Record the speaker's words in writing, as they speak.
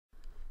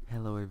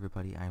Hello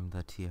everybody, I'm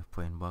the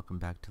TFboy and welcome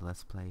back to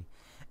Let's Play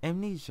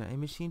Amnesia, a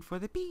machine for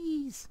the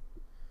bees!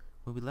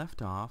 When we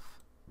left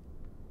off,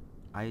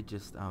 I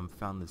just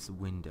found this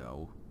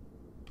window.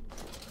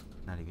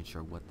 Not even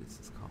sure what this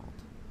is called.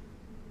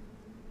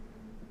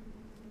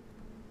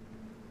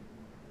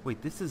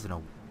 Wait, this isn't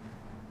a...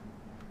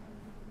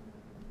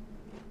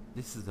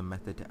 This is a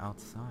method to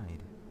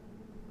outside.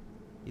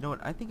 You know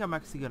what, I think I'm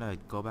actually gonna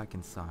go back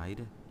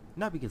inside.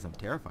 Not because I'm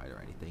terrified or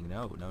anything,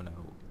 no.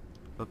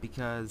 But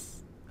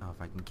because... Oh, if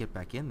I can get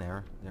back in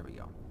there. There we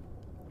go.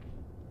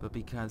 But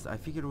because I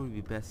figured it would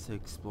be best to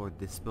explore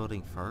this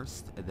building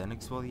first, and then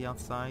explore the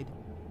outside.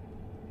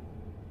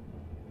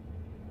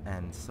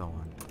 And so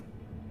on.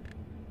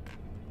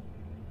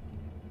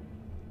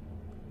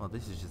 Well,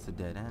 this is just a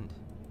dead end.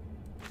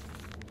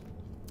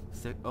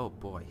 Oh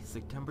boy.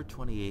 September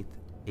 28th,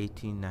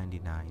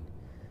 1899.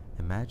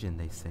 Imagine,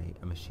 they say,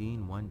 a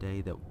machine one day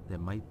that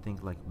might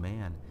think like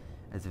man,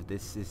 as if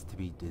this is to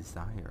be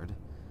desired.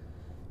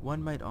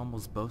 One might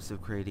almost boast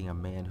of creating a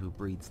man who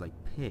breathes like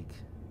pig.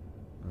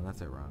 Well,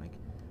 that's ironic.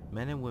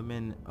 Men and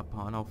women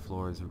upon all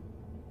floors,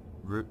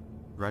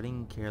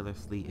 running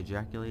carelessly,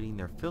 ejaculating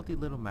their filthy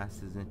little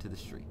masses into the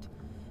street.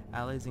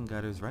 Alleys and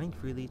gutters running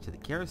freely to the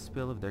careless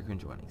spill of their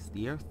conjoinings.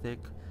 The air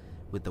thick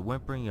with the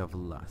whimpering of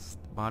lust.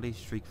 Bodies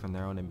streak from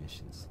their own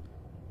emissions.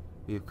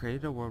 We have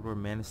created a world where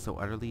man is so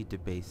utterly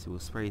debased it will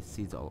spray its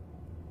seeds all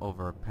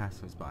over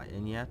passers-by.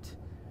 And yet,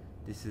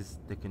 this is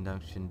the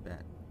conduction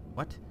bed.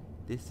 What?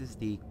 This is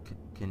the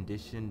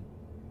condition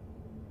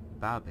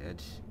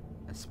Babbage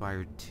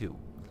aspired to.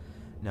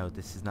 No,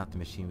 this is not the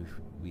machine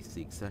we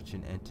seek. Such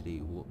an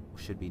entity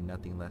should be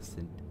nothing less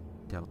than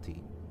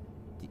Delty.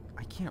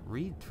 I can't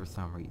read for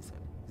some reason.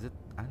 Is it?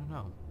 I don't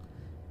know.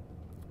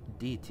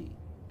 Deity.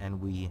 And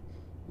we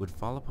would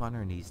fall upon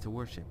our knees to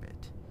worship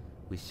it.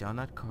 We shall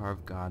not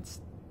carve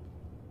gods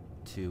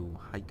to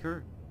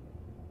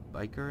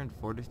biker and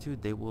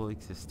fortitude. They will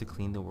exist to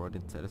clean the world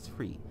and set us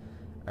free.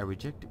 I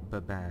reject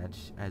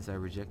Babbage as I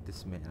reject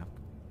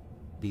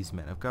these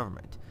men of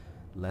government.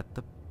 Let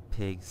the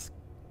pigs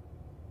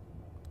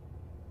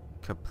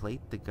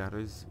complete the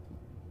gutters.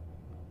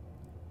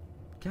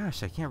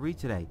 Gosh, I can't read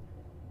today.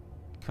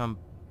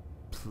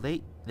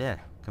 Complete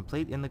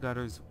in the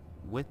gutters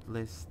with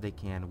lists they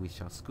can. We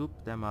shall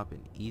scoop them up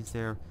and ease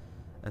their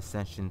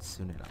ascension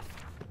soon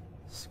enough.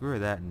 Screw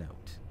that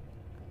note.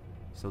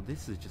 So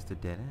this is just a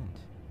dead end.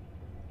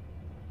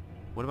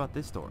 What about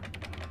this door?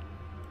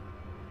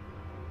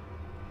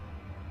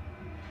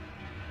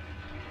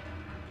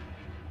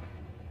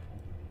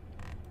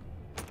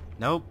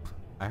 Nope,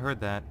 I heard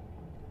that.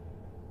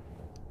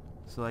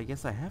 So I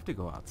guess I have to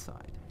go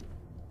outside.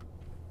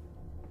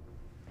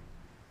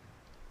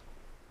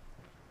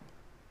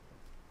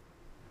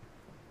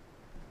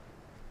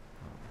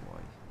 Oh boy.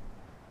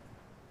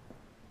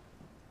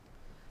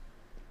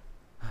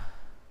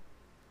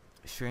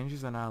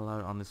 Strangers are not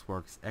allowed on this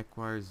works.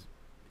 Enquiries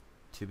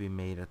to be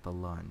made at the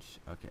lunch.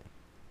 Okay.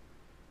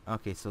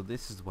 Okay, so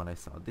this is what I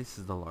saw. This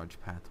is the large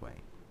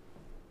pathway.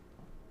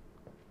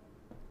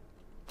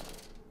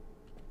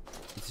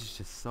 This is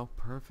just so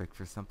perfect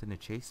for something to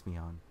chase me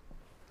on.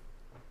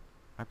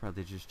 I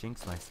probably just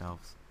jinxed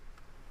myself.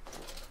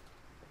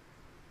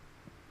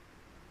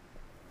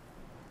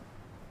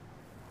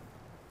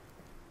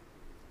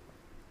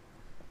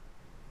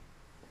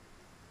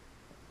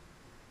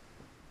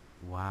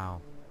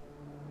 Wow.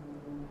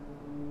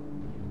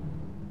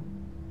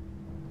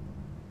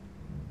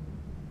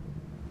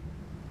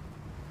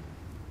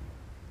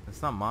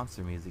 It's not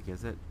monster music,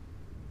 is it?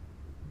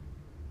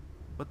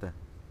 What the?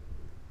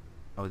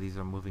 Oh, these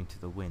are moving to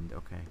the wind,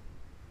 okay.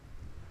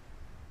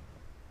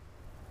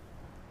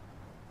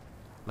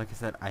 Like I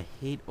said, I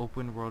hate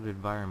open world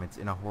environments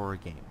in a horror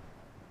game.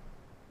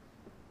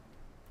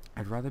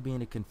 I'd rather be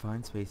in a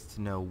confined space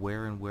to know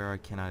where and where I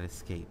cannot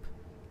escape,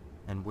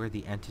 and where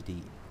the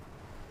entity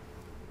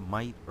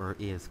might or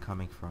is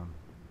coming from.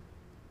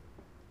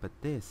 But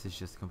this is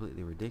just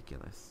completely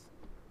ridiculous.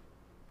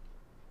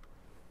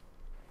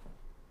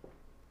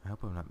 I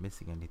hope I'm not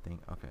missing anything.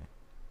 Okay.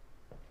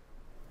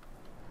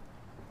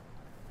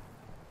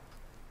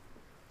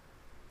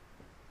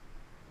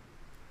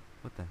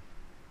 What the?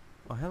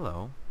 Oh,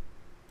 hello.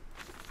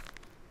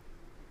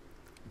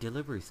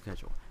 Delivery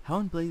schedule. How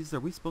in blazes are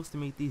we supposed to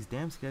meet these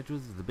damn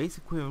schedules if the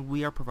basic equipment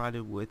we are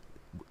provided with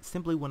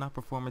simply will not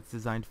perform its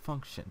designed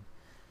function?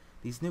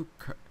 These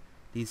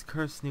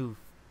cursed new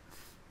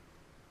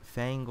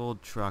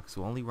fangled trucks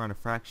will only run a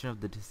fraction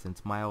of the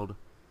distance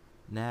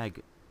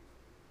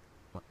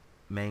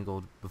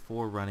mangled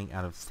before running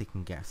out of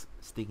stinking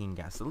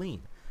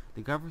gasoline.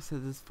 The government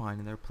says it's fine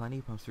and there are plenty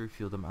of pumps to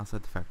refuel them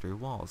outside the factory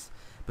walls,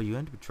 but you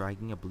end up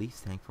dragging a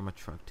police tank from a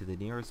truck to the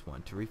nearest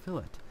one to refill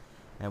it,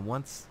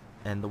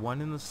 and the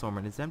one in the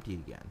Stormont is empty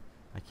again.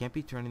 I can't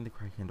be turning the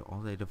crank handle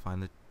all day to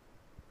find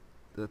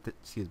that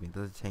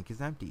the tank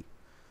is empty.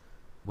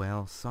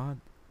 Well,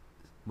 sued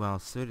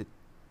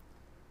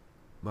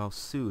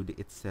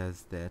it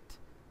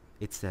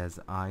says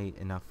I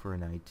enough for a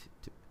night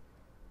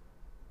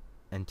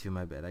and to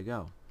my bed I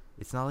go.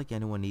 It's not like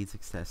anyone needs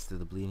access to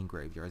the bleeding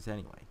graveyards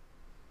anyway.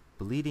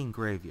 Bleeding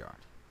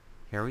graveyard.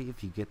 Harry,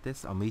 if you get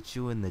this, I'll meet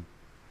you in the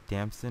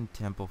Damson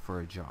Temple for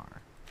a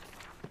jar.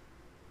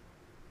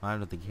 I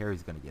don't think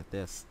Harry's gonna get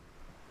this.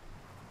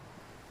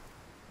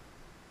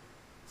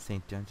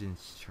 St.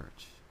 Dungeon's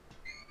Church.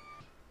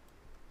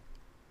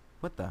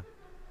 What the?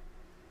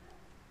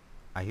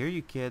 I hear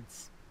you,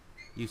 kids.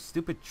 You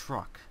stupid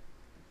truck.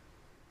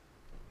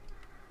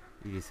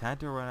 You just had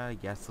to run out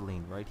of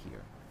gasoline right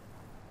here.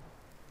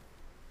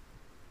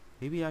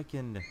 Maybe I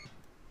can...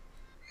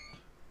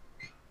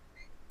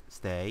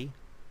 Stay.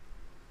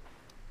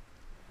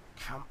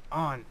 Come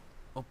on.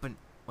 Open...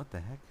 What the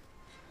heck?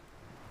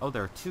 Oh,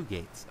 there are two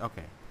gates.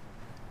 Okay.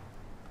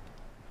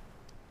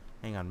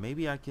 Hang on.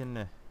 Maybe I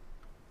can...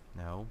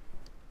 No.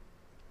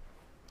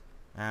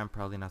 I'm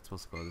probably not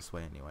supposed to go this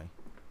way anyway.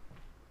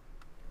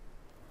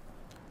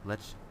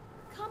 Let's...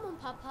 Come on,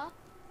 Papa.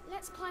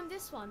 Let's climb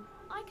this one.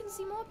 I can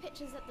see more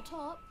pictures at the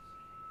top.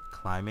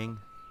 Climbing.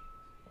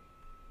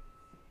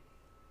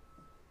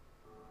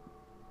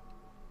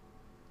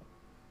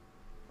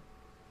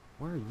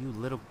 Where are you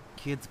little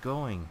kids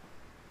going?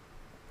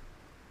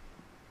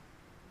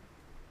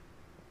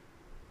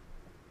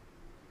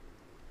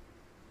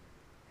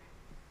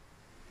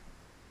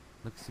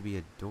 Looks to be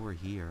a door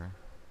here.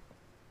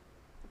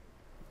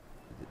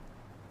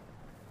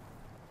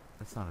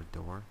 That's not a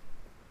door.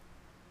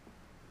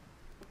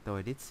 Though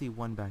I did see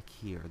one back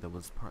here that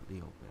was partly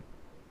open.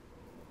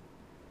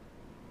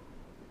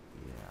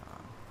 Yeah.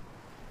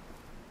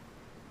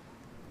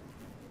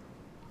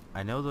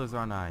 I know those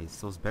aren't eyes.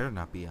 Those better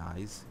not be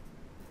eyes.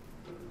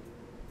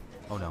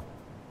 Oh no.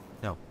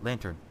 No.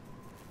 Lantern.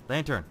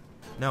 Lantern.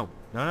 No.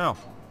 No, no, no.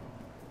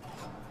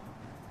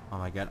 Oh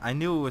my god. I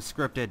knew it was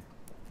scripted.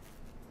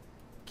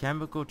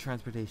 Chemical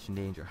transportation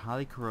danger.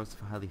 Highly corrosive,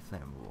 highly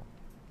flammable.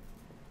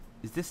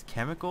 Is this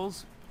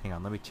chemicals? Hang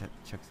on. Let me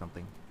check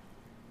something.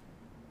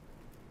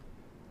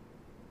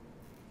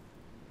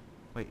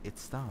 Wait. It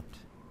stopped.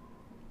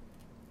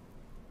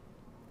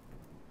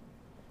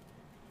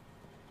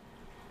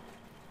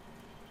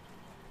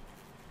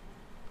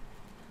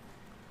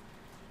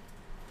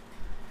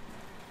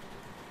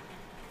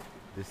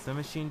 This the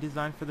machine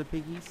designed for the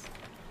piggies?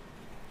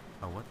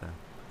 Oh, what the?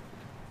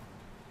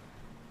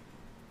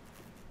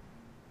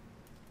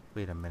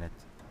 Wait a minute.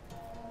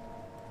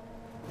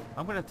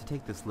 I'm gonna have to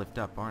take this lift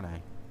up, aren't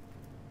I?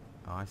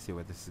 Oh, I see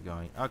where this is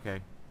going.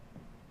 Okay.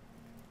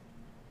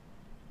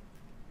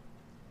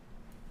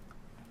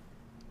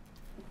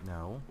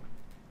 No.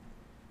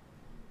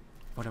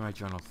 What did my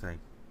journal say?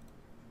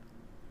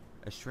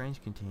 A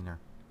strange container.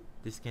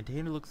 This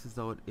container looks as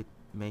though it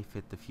may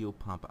fit the fuel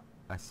pump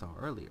I saw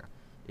earlier.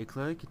 It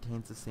clearly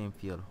contains the same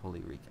field, Holy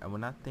Reek. I will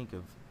not think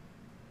of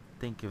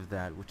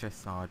that which I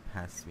saw it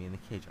pass me in the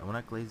cage. I will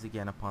not glaze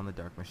again upon the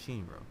dark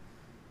machine room.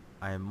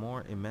 A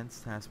more immense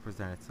task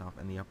present itself,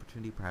 and the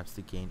opportunity perhaps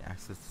to gain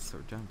access to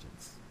certain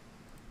dungeons.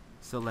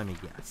 So let me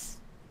guess.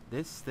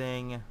 This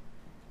thing...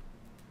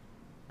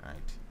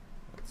 Alright.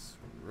 Let's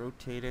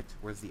rotate it.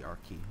 Where's the R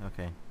key?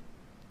 Okay.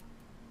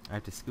 I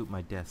have to scoop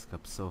my desk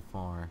up so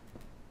far.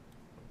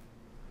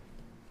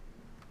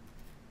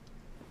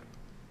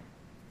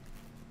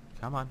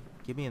 Come on,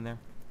 get me in there.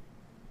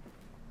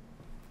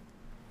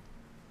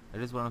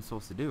 That is what I'm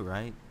supposed to do,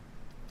 right?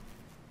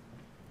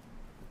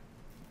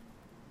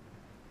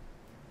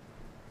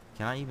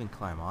 Can I even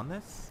climb on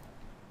this?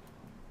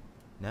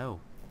 No,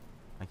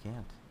 I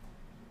can't.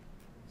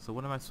 So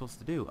what am I supposed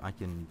to do? I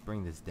can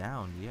bring this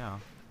down, yeah.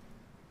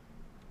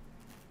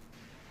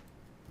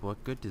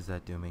 What good does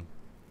that do me?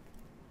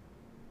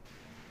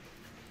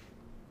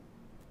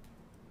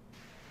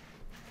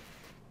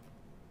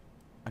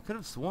 I could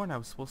have sworn I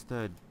was supposed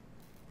to...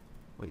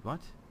 Wait,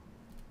 what?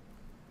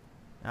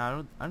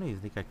 I don't even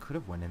think I could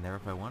have went in there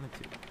if I wanted to.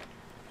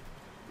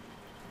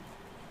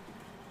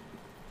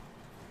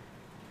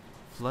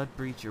 Flood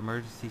breach,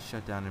 emergency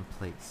shutdown in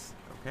place.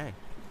 Okay.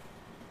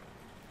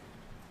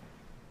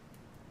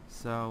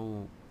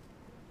 So,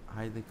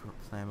 highly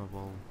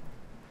flammable.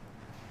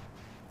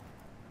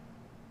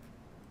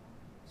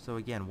 So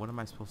again, what am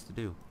I supposed to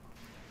do?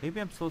 Maybe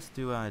I'm supposed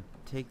to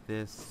take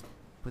this,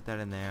 put that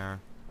in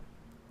there,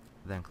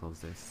 then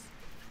close this.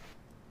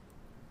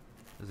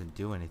 Doesn't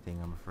do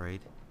anything, I'm afraid.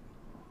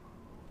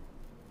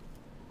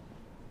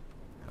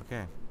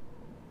 Okay.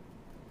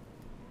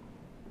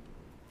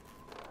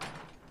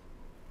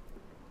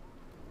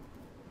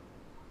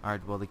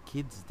 Alright, well the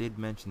kids did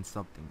mention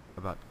something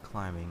about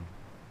climbing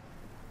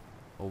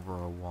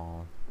over a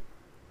wall.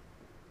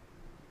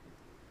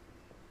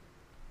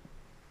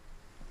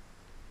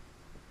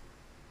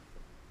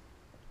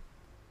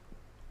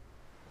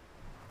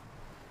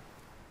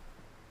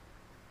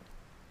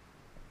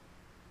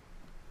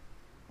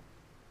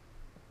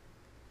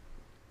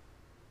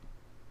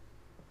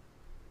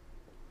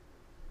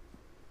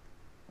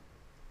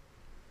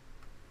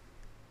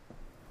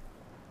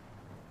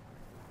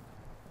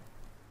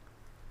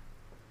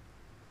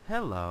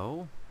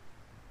 Hello.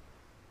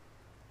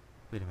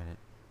 Wait a minute.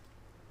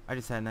 I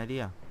just had an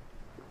idea.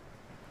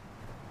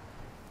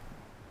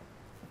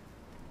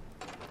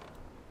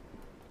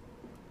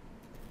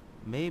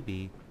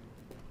 maybe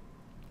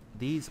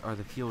these are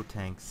the fuel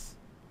tanks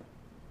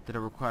that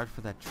are required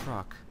for that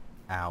truck.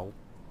 Ow.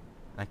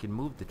 I can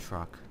move the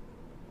truck.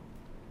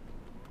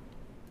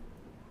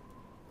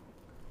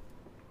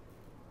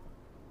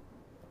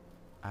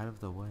 Out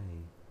of the way.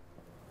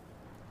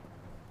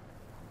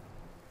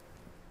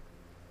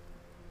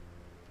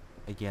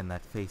 Again,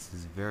 that face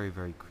is very,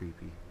 very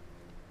creepy.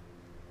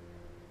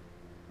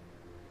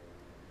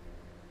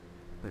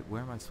 But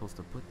where am I supposed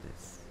to put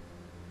this?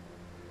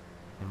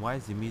 And why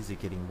is the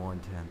music getting more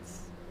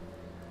intense?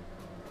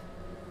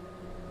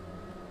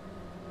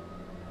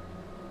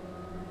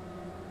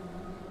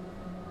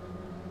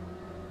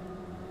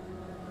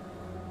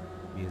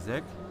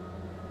 Music?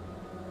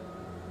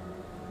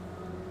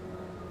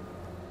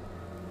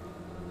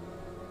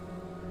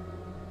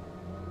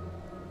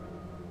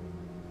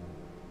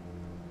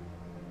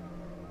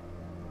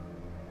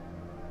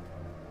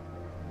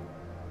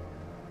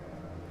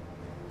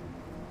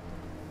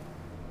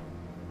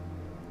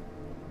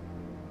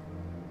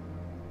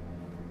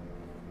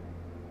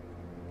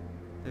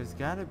 There's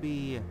gotta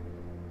be...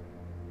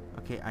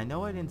 Okay, I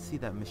know I didn't see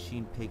that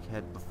machine pig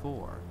head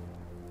before.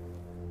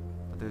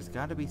 But there's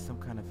gotta be some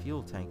kind of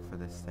fuel tank for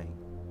this thing.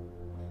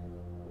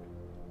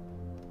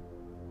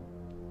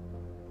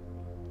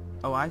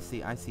 Oh, I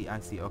see.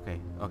 Okay.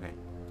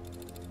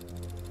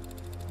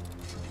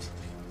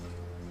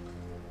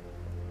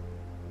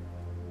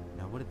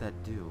 Now, what did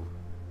that do?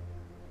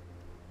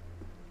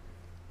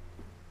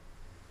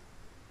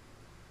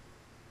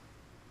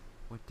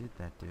 What did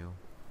that do?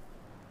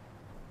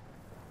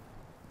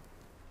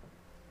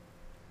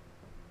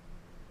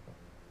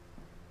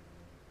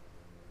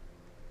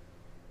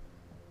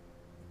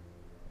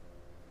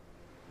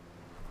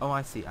 Oh,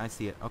 I see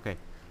it.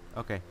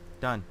 Okay,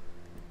 done.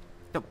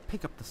 Don't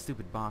pick up the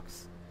stupid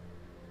box.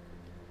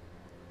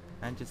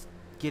 And just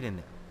get in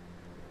there.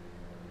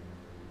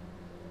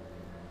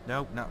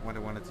 Nope, not what I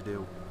wanted to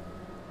do.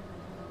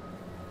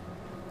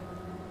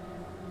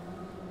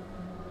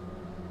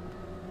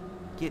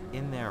 Get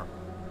in there.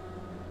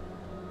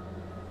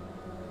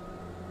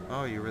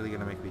 Oh, you're really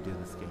gonna make me do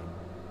this game.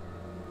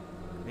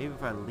 Maybe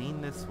if I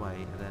lean this way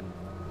and then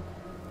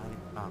light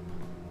it up.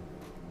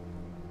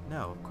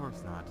 No, of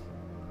course not.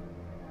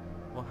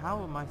 Well,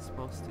 how am I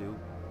supposed to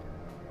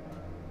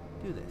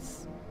do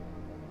this?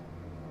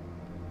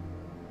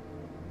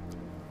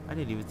 I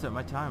didn't even set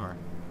my timer.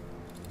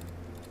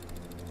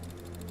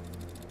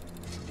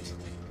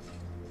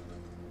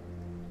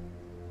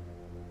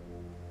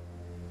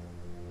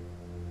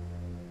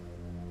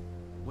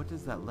 What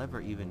does that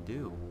lever even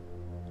do?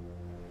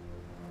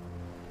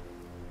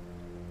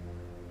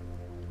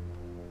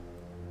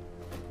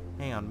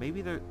 Hang on,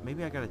 maybe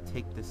I gotta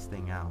take this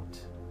thing out.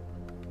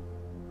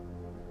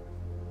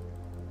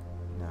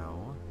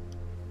 No.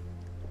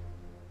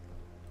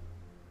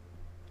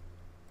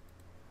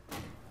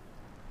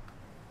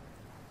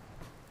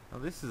 Oh,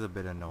 this is a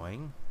bit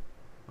annoying.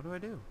 What do I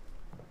do?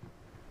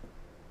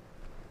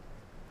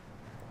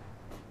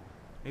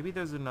 Maybe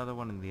there's another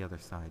one on the other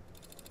side.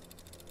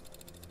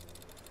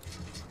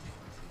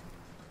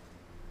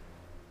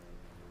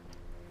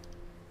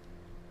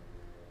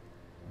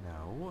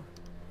 No.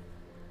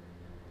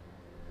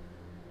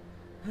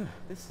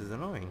 This is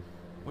annoying.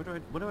 What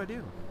do I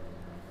do?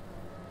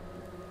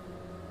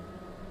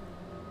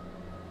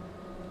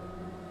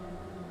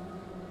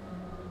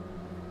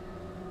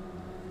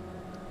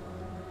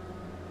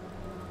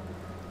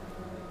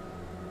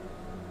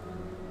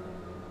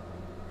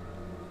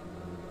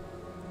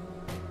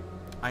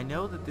 I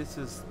know that this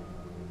is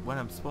what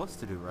I'm supposed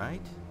to do,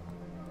 right?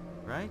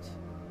 Right?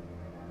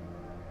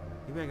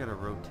 Maybe I gotta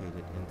rotate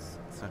it in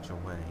such a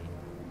way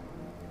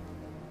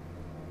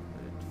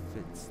that it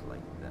fits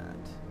like that.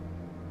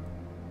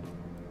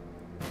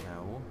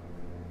 No.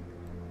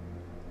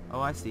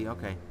 Oh, I see.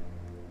 Okay.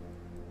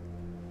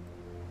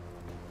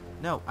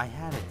 No, I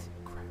had it.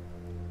 Crap.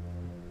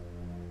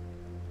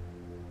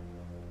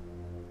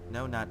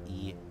 No, not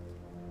E.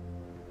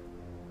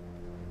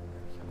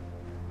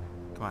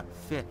 Come on,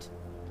 fit.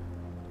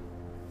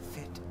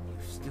 Fit, you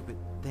stupid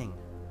thing.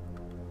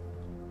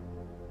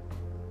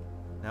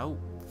 No,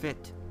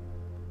 fit.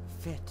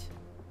 Fit.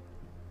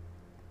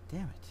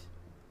 Damn it.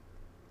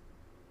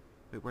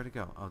 Wait, where'd it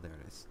go? Oh, there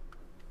it is.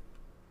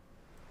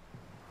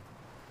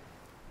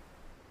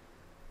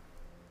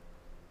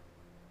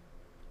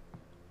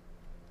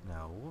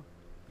 No.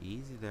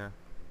 Easy there.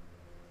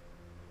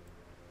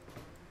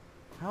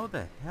 How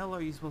the hell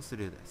are you supposed to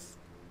do this?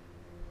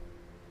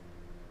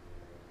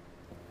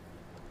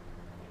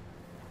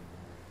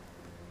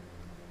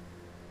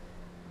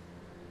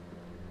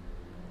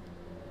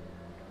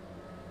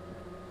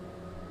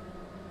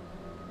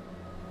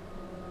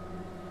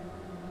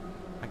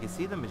 I can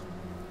see the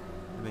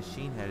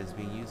machine head is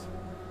being used.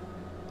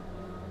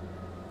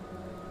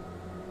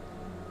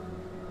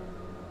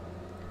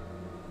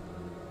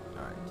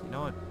 Alright, you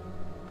know what?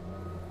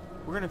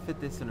 We're gonna fit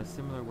this in a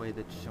similar way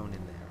that's shown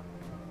in there.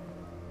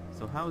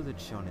 So how is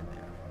it shown in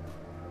there?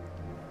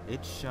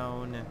 It's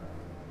shown...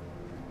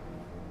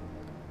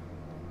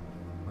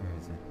 Where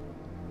is it?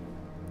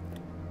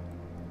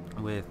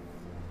 with...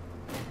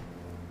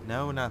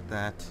 No, not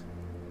that.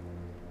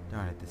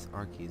 Darn it, this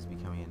R key is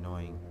becoming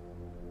annoying.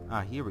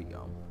 Ah, here we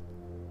go.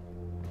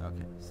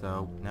 Okay,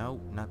 so,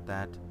 no, not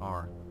that.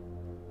 R.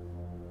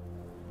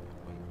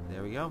 Wait,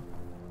 there we go.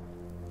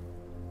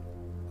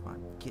 Come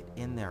on, get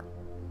in there.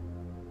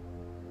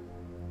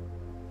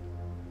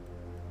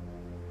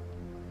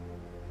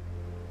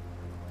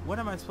 What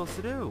am I supposed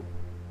to do?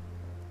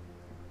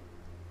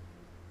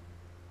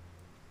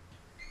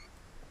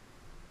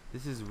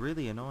 This is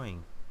really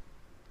annoying.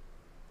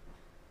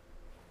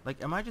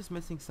 Like, am I just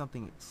missing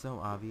something so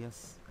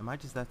obvious? Am I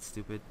just that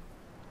stupid?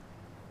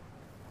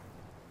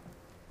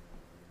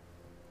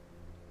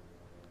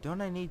 Don't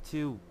I need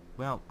to...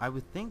 Well, I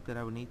would think that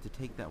I would need to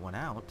take that one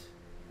out.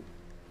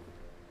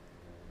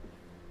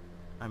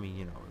 I mean,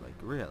 you know, like,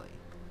 really.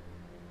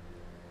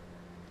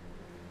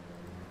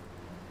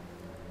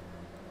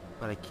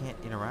 But I can't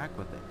interact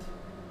with it.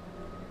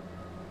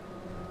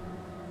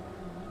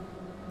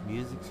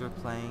 Musics are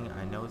playing.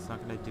 I know it's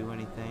not going to do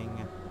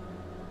anything.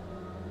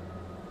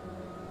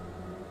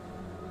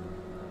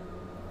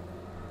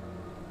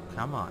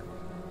 Come on.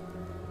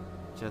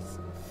 Just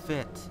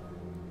fit.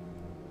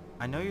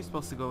 I know you're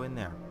supposed to go in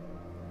there.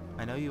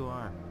 I know you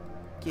are.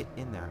 Get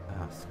in there.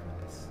 Oh, screw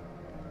this.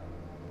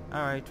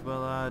 Alright,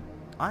 well,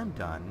 I'm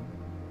done.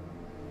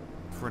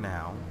 For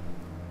now.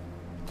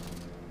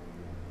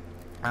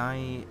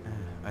 I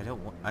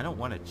don't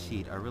want to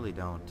cheat. I really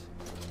don't.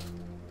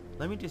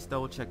 Let me just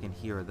double check in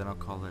here, then I'll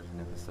call it an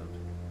episode.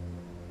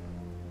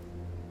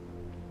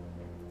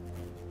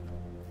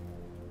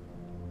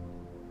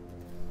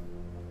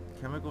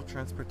 Chemical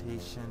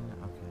transportation.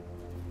 Okay.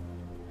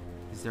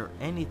 Is there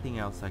anything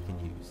else I can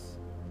use?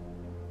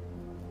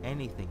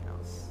 Anything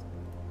else?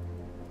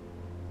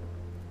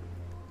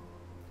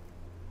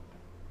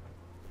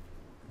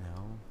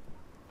 No.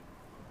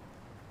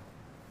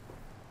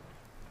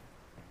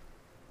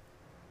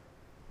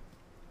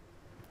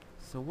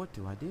 So what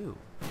do I do?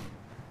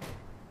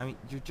 I mean,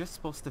 you're just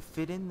supposed to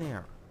fit in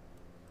there.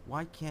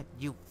 Why can't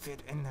you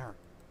fit in there?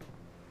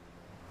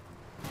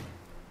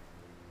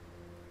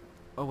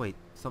 Oh wait,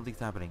 something's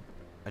happening.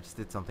 I just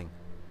did something.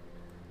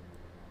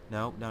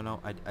 No,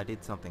 I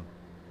did something.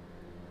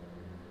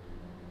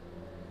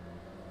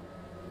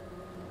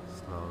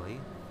 Slowly.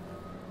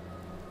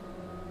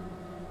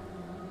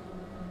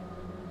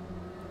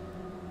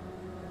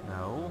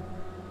 No.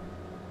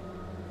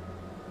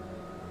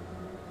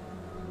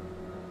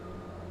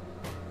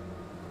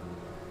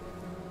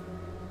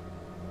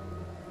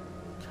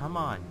 Come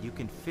on, you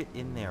can fit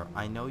in there.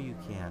 I know you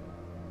can.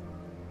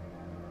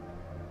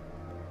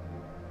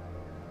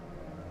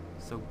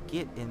 So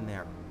get in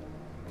there.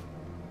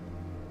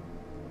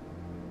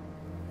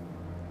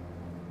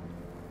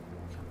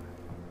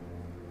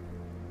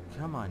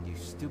 Come on, you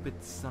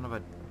stupid son of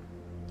a...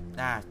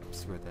 Ah,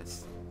 screw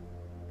this.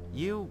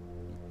 You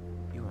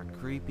are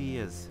creepy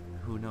as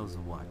who knows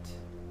what.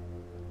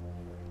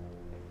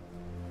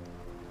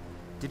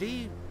 Did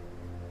he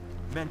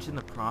mention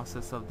the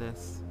process of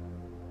this?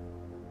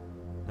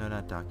 No,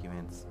 not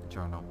documents.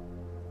 Journal.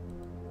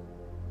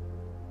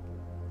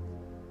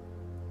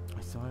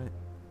 I saw it.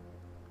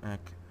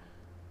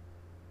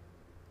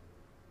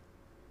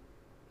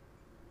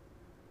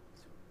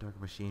 Dark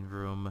machine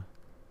room.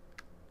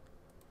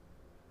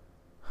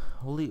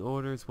 Holy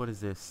orders. What is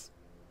this?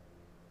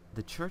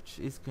 The church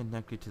is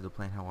connected to the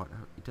plant.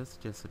 However, it does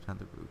suggest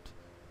another route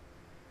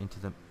into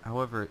the.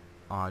 However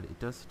odd, it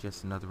does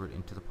suggest another route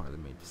into the part of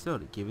the main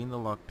facility, giving the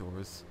locked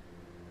doors.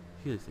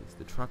 Here it says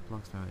the truck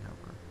blocks my way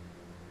over.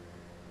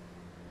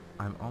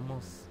 I'm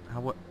almost.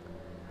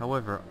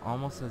 However,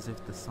 almost as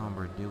if the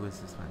somber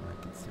newest is fine,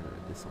 I consider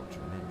this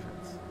alternate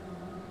entrance.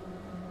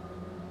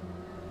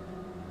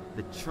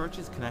 The church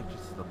is connected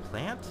to the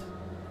plant?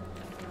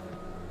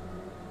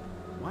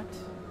 What?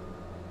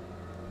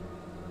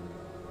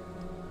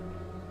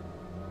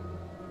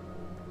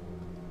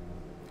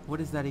 What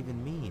does that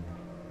even mean?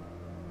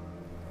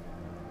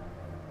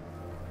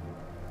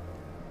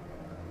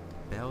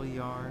 Bell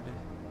yard?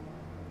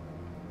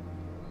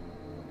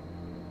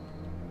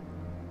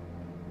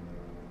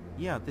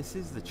 Yeah, this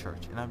is the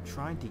church, and I'm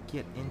trying to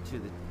get into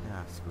the...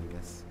 Ah, screw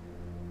this.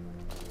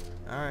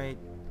 Alright.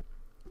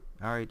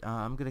 Alright,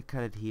 I'm gonna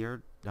cut it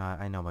here.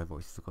 I know my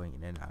voice is going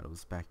in and out. I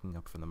was backing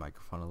up from the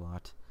microphone a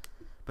lot.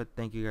 But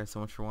thank you guys so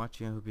much for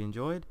watching. I hope you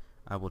enjoyed.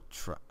 I will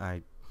try...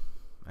 I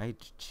hate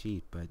to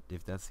cheat, but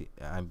if that's the...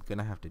 I'm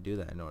gonna have to do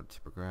that in order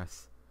to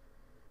progress.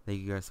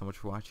 Thank you guys so much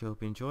for watching. I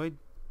hope you enjoyed.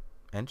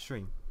 End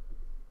stream.